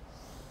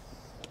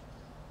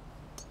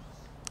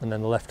 And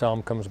then the left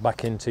arm comes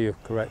back into you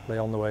correctly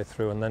on the way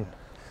through, and then,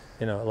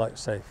 you know, like I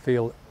say,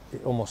 it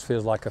almost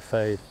feels like a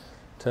fade.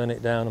 Turn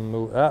it down and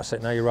move. That's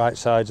it. Now your right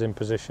side's in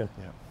position.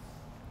 Yeah.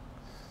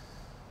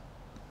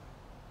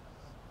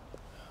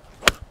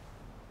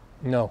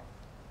 No.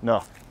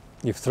 No.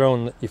 You've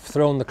thrown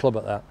the club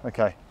at that.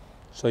 Okay.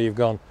 So you've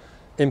gone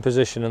in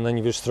position and then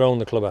you've just thrown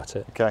the club at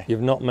it. Okay.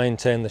 You've not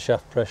maintained the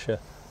shaft pressure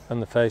and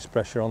the face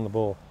pressure on the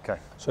ball. Okay.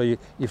 So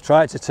you've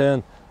tried to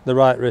turn the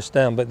right wrist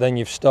down, but then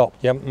you've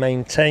stopped. You haven't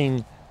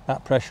maintained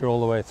that pressure all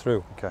the way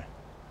through. Okay.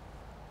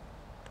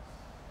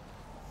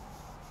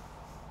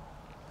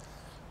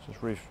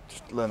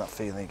 Just learn that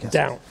feeling again.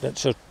 Down.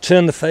 So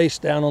turn the face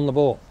down on the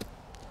ball.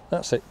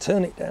 That's it.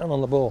 Turn it down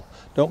on the ball.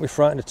 Don't be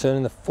frightened of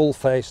turning the full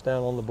face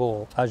down on the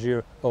ball as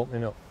you're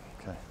opening up.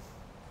 Okay.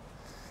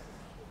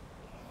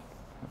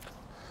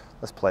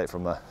 Let's play it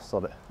from there.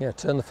 Sod it. Yeah,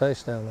 turn the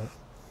face down then.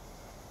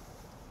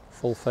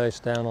 Full face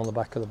down on the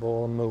back of the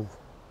ball and move.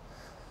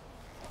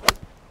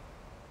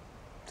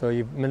 So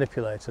you've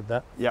manipulated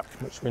that,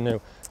 which we knew.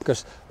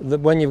 Because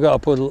when you've got to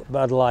put a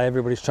bad lie,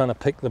 everybody's trying to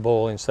pick the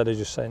ball instead of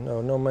just saying,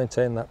 no,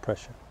 maintain that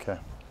pressure. Okay.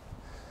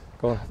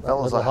 Go on, that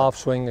little half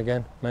swing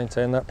again,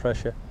 maintain that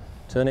pressure.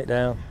 Turn it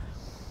down.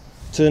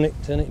 Turn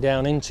it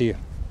down into you.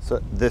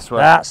 So this way?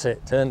 That's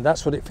it,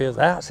 that's what it feels,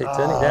 that's it,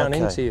 turn it down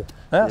into you.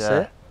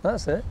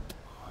 That's it.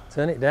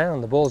 Turn it down,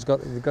 the ball's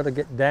you've got to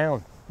get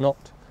down, not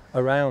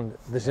around.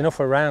 There's enough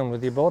around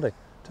with your body.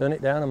 Turn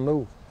it down and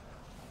move.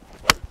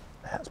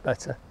 That's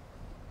better.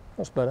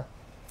 That's better.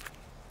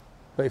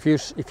 But if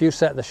you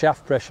set the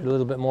shaft pressure a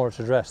little bit more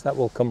to rest, that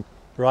will come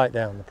right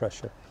down the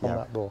pressure on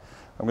that ball.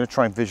 I'm going to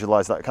try and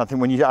visualise that. I can't think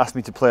when you asked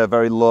me to play a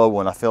very low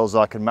one, I feel as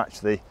though I can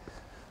match the...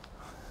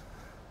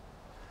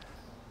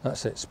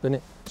 That's it, spin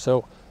it.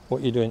 So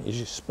what you're doing is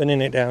you're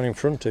spinning it down in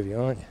front of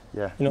you, aren't you?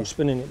 Yeah. You're not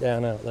spinning it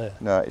down out there.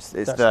 No, it's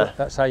there.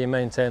 That's how you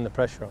maintain the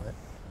pressure on it.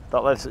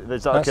 That's it.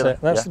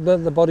 That's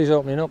the body's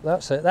opening up.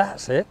 That's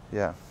it.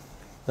 Yeah.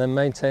 Then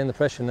maintain the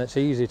pressure, and it's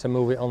easy to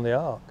move it on the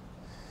arc.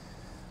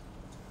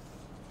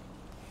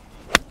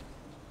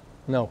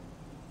 No.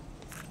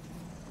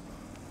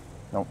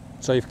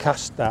 So you've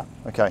cast that.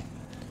 Okay.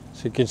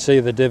 So you can see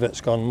the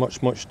divot's gone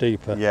much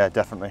deeper. Yeah,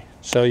 definitely.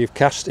 So you've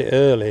cast it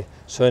early.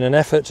 So in an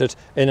effort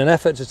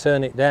to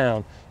turn it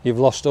down, you've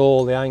lost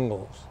all the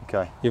angles.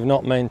 Okay. You've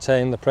not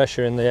maintained the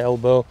pressure in the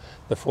elbow,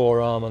 the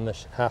forearm, and the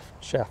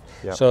shaft.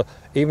 Yep. So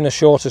even a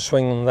shorter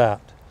swing than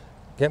that.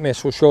 Get me a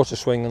shorter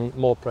swing and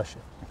more pressure.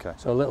 Okay.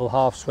 So a little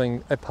half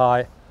swing, hip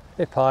high,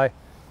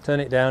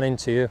 turn it down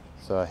into you.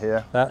 So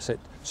here. That's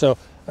it. So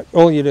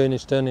all you're doing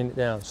is turning it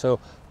down. So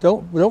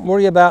don't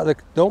worry about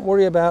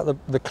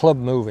the club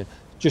moving.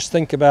 Just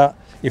think about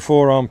your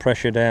forearm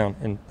pressure down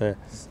in there.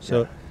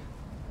 So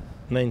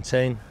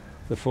maintain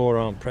the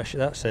forearm pressure.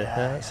 That's it.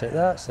 That's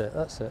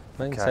it.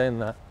 Maintain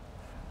that.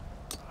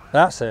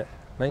 That's it.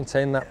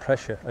 Maintain that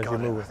pressure as you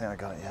move. I think I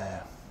got it.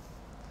 Yeah.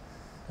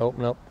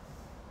 Open up,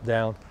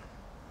 down,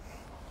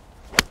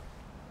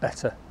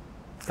 better.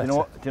 Do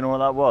you know what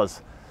that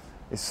was?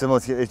 It's similar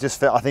to, it just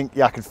felt, I think,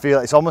 yeah, I could feel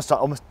it. It's almost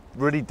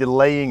really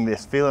delaying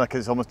this, feeling like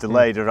it's almost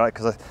delayed, right?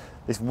 Because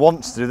this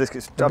wants to do this.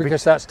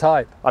 Because that's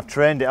type. I've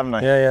trained it, haven't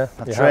I? Yeah, yeah.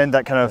 I've trained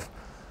that kind of.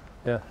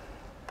 Yeah.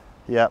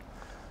 Yeah.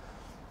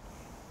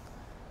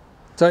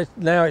 So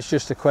now it's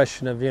just a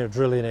question of,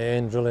 drilling it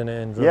in, drilling it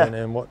in, drilling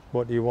it in.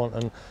 What do you want?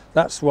 And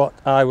that's what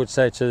I would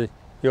say to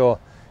your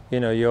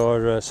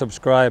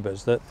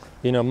subscribers, that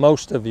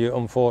most of you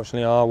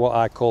unfortunately are what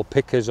I call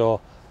pickers or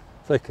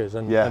flickers,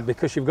 and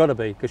because you've got to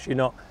be, because you're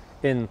not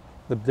in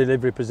the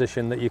delivery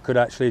position that you could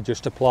actually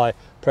just apply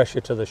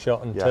pressure to the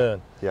shot and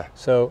turn. Yeah.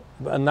 So,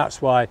 and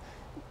that's why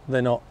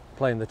they're not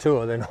playing the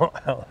tour. They're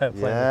not out there playing the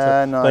tour.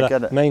 Yeah, no, but I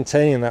get it.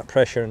 Maintaining that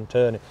pressure and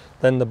turning,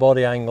 then the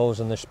body angles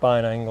and the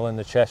spine angle and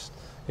the chest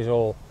is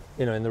all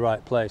in the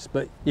right place.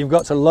 But you've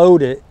got to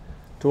load it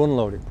to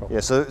unload it properly.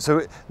 Yeah.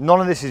 So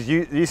none of this is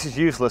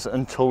useless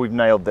until we've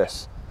nailed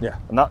this. Yeah.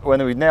 And that,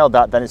 when we've nailed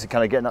that, then it's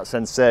kind of getting that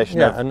sensation.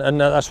 Yeah, and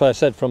that's why I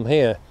said from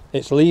here,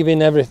 it's leaving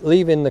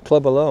the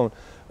club alone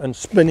and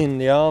spinning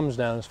the arms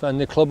down, and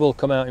the club will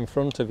come out in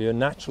front of you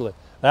naturally.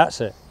 That's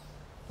it.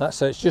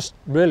 It's just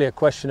really a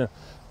question of,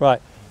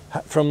 right,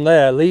 from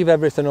there, leave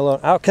everything alone.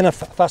 How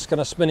fast can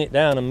I spin it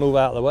down and move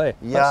out of the way?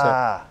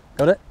 Yeah.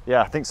 Got it?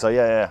 Yeah, I think so.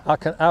 Yeah.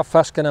 How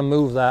fast can I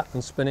move that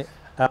and spin it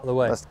out of the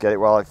way? Let's get it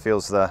while it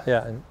feels there.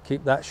 Yeah, and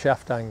keep that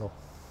shaft angle.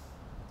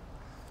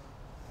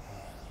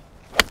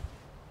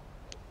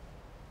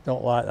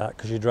 Don't like that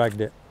because you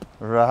dragged it.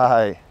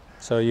 Right.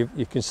 So you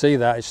can see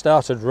that it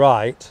started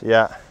right.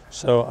 Yeah.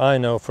 So I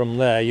know from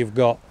there you've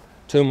got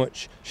too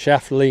much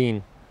shaft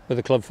lean with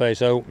the club face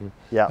open,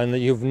 and that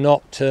you've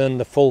not turned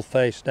the full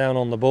face down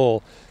on the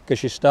ball,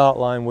 because your start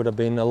line would have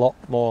been a lot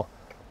more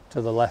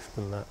to the left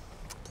than that.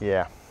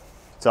 Yeah.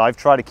 So I've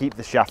tried to keep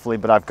the shaft lean,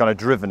 but I've kind of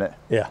driven it.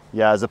 Yeah.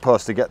 Yeah, as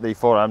opposed to get the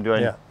forearm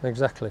doing. Yeah,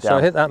 exactly. Down. So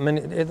hit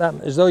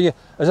that as though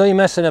you're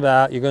messing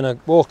about. You're going to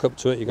walk up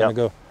to it. You're going to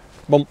go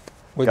bump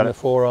with my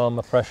forearm,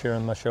 my pressure,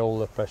 and my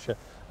shoulder pressure,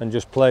 and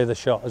just play the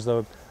shot as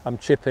though I'm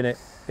chipping it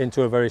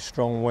into a very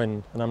strong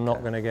wind, and I'm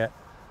not going to get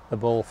the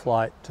ball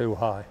flight too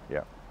high.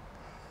 Yeah.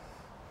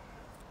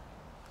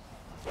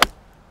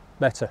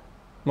 Better,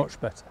 much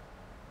better,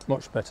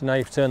 much better. Now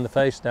you've turned the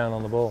face down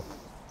on the ball.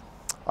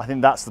 I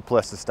think that's the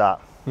place to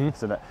start,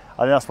 isn't it?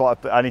 I think that's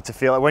what I need to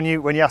feel. When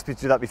you asked me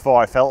to do that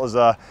before, I felt as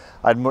though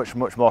I had much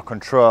more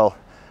control.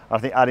 I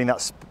think adding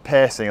that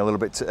pacing a little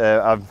bit,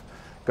 I'm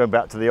going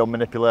back to the old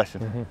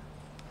manipulation.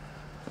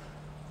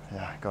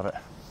 Yeah, got it.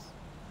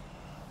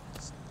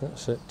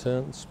 That's it,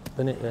 turn,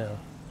 spin it down.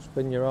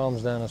 Spin your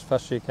arms down as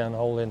fast as you can,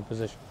 hold in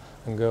position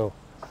and go.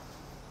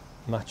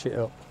 Match it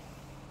up.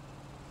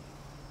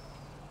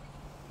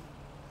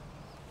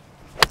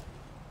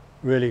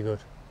 Really good,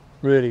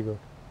 really good.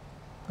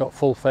 Got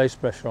full face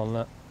pressure on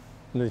that.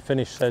 And the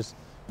finish says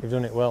you've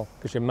done it well,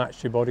 because you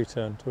matched your body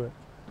turn to it.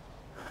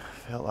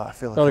 I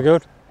feel that. Not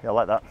good? Yeah, I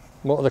like that.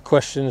 What are the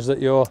questions that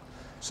your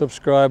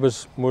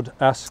subscribers would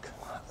ask?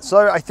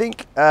 So I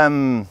think,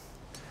 I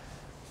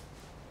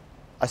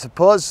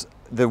suppose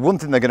the one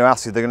thing they're going to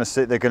ask you, they're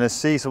going to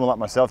see someone like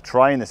myself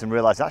trying this and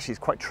realise actually it's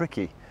quite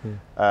tricky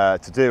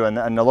to do, and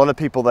a lot of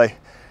people they're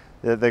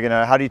going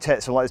to, how do you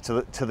take something like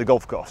this to the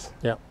golf course?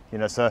 Yeah.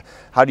 So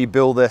how do you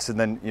build this, and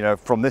then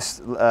from this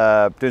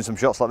doing some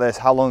shots like this,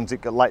 how long is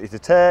it likely to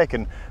take,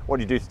 and what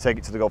do you do to take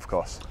it to the golf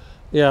course?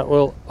 Yeah,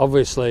 well,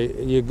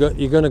 obviously you're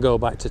going to go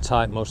back to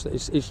type most of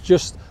it. It's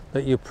just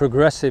that you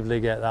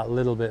progressively get that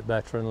little bit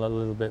better and a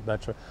little bit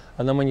better,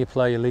 and then when you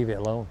play, you leave it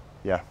alone.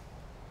 Yeah.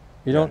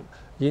 You don't.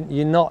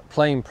 You're not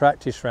playing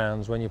practice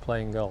rounds when you're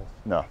playing golf.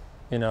 No.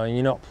 And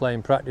you're not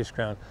playing practice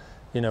round.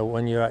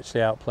 When you're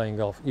actually out playing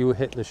golf, you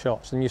hit the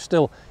shots, and you're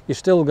still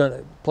going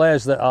to,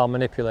 players that are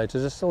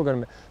manipulators are still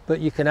going to, but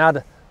you can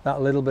add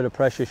that little bit of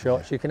pressure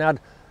shots. You can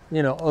add,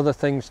 other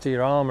things to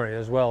your armory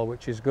as well,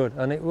 which is good,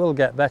 and it will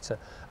get better.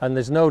 And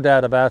there's no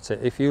doubt about it.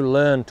 If you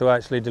learn to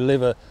actually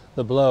deliver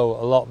the blow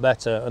a lot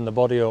better and the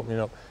body opening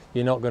up,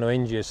 you're not going to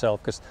injure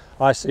yourself, because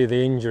I see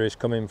the injuries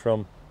coming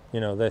from,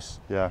 this.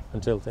 Yeah.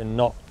 Until then,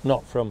 not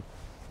from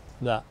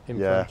that in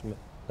front of me.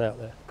 Out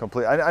there.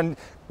 Completely. And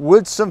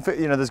would something,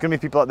 there's going to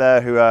be people out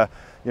there who are,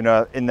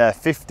 in their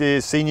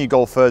 50s, senior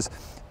golfers.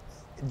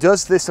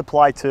 Does this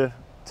apply to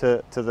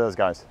those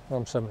guys?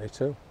 I'm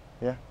 72.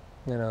 Yeah.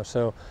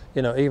 So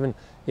even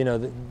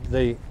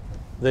the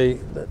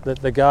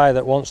guy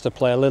that wants to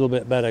play a little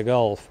bit better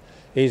golf,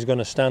 he's going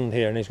to stand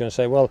here and he's going to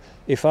say, well,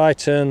 if I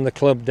turn the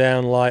club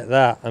down like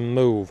that and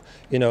move,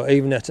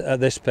 even at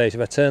this pace,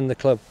 if I turn the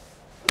club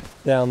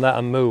down that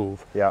and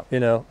move, but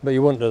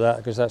you wouldn't do that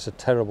because that's a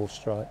terrible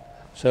strike.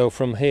 So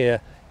from here,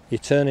 you're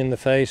turning the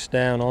face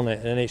down on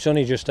it, and it's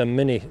only just a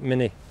mini,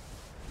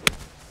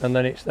 and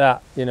then it's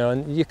that,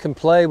 and you could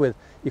play with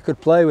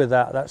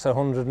that. That's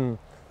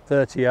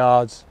 130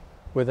 yards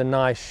with a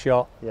nice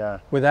shot,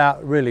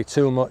 without really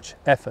too much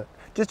effort.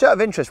 Just out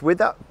of interest, with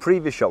that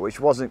previous shot, which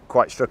wasn't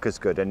quite struck as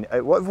good, and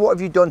what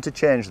have you done to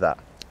change that?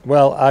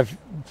 Well,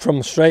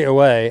 from straight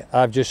away,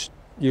 I've just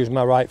used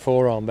my right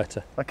forearm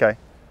better. Okay.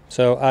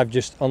 So I've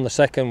just, on the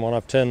second one,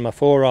 I've turned my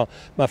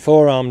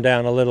forearm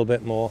down a little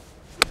bit more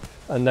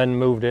and then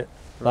moved it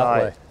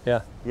that way.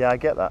 Yeah. Yeah, I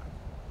get that.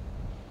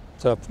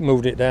 So I've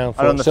moved it down.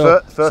 And on the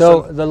so first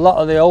so one, a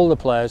lot of the older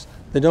players,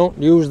 they don't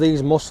use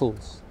these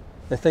muscles.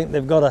 They think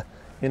they've got to,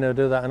 you know,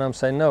 do that. And I'm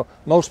saying, no,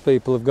 most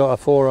people have got a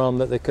forearm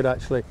that they could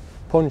actually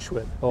punch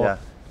with or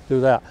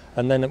do that.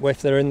 And then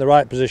if they're in the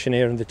right position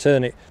here and they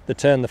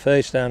turn the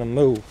face down and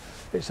move,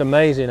 it's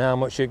amazing how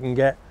much you can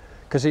get,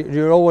 because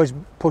you're always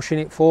pushing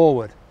it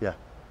forward. Yeah.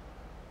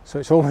 So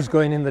it's always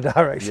going in the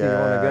direction you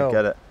want to go. I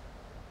get it.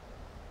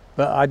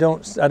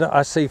 But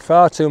I see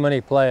far too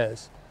many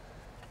players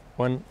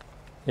when,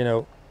 you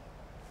know,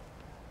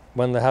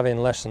 when they're having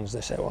lessons,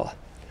 they say, well,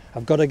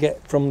 I've got to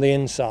get from the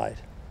inside.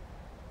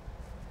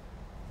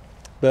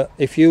 But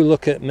if you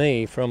look at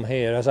me from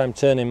here, as I'm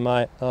turning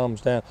my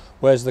arms down,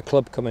 where's the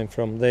club coming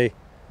from? The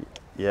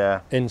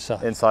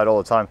inside. Inside all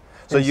the time.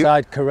 So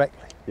inside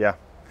correctly. Yeah.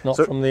 Not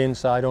from the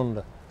inside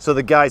under. So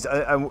the guys,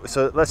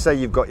 so let's say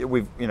you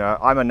know,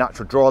 I'm a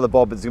natural drawer of the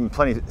ball, but there's been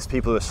plenty of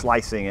people who are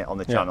slicing it on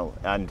the channel.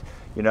 And,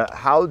 you know,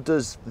 how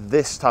does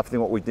this type of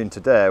thing, what we're doing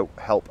today,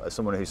 help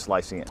someone who's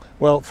slicing it?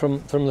 Well, from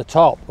the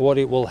top, what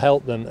it will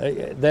help them,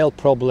 they'll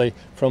probably,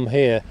 from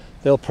here,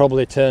 they'll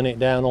probably turn it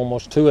down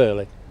almost too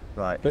early.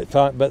 Right.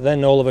 But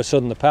then all of a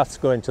sudden the path's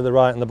going to the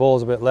right and the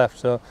ball's a bit left,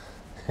 so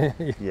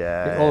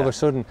all of a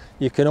sudden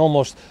you can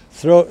almost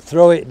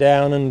throw it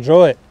down and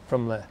draw it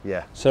from there.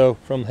 Yeah. So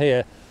from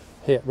here,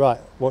 right,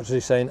 what's he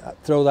saying?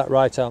 Throw that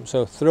right arm.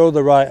 So throw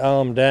the right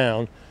arm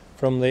down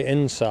from the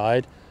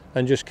inside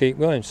and just keep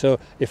going. So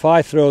if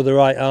I throw the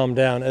right arm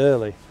down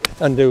early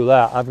and do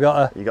that, I've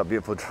got You got a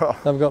beautiful draw.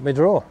 I've got my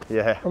draw.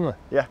 Yeah. Haven't I?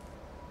 Yeah.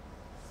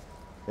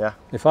 Yeah.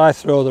 If I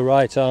throw the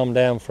right arm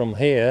down from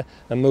here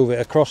and move it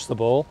across the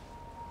ball,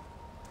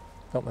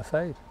 got my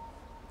fade.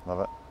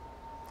 Love it.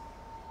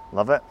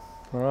 Love it.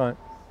 All right.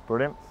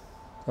 Brilliant.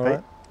 All Pete,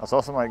 right. that's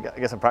awesome. I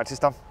get some practice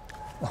done.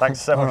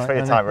 Thanks so much for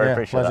your time. Really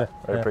appreciate that.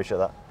 Really appreciate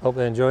that. Hope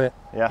they enjoy it.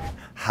 Yeah.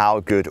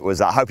 How good was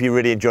that? I hope you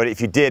really enjoyed it. If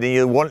you did and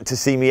you want to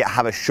see me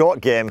have a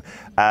short game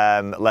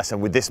lesson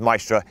with this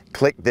maestro,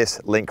 click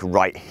this link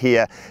right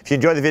here. If you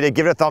enjoyed the video,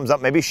 give it a thumbs up.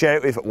 Maybe share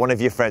it with one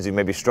of your friends who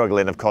may be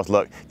struggling. Of course,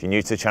 look, if you're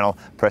new to the channel,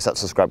 press that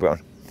subscribe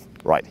button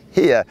right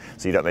here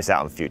so you don't miss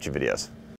out on future videos.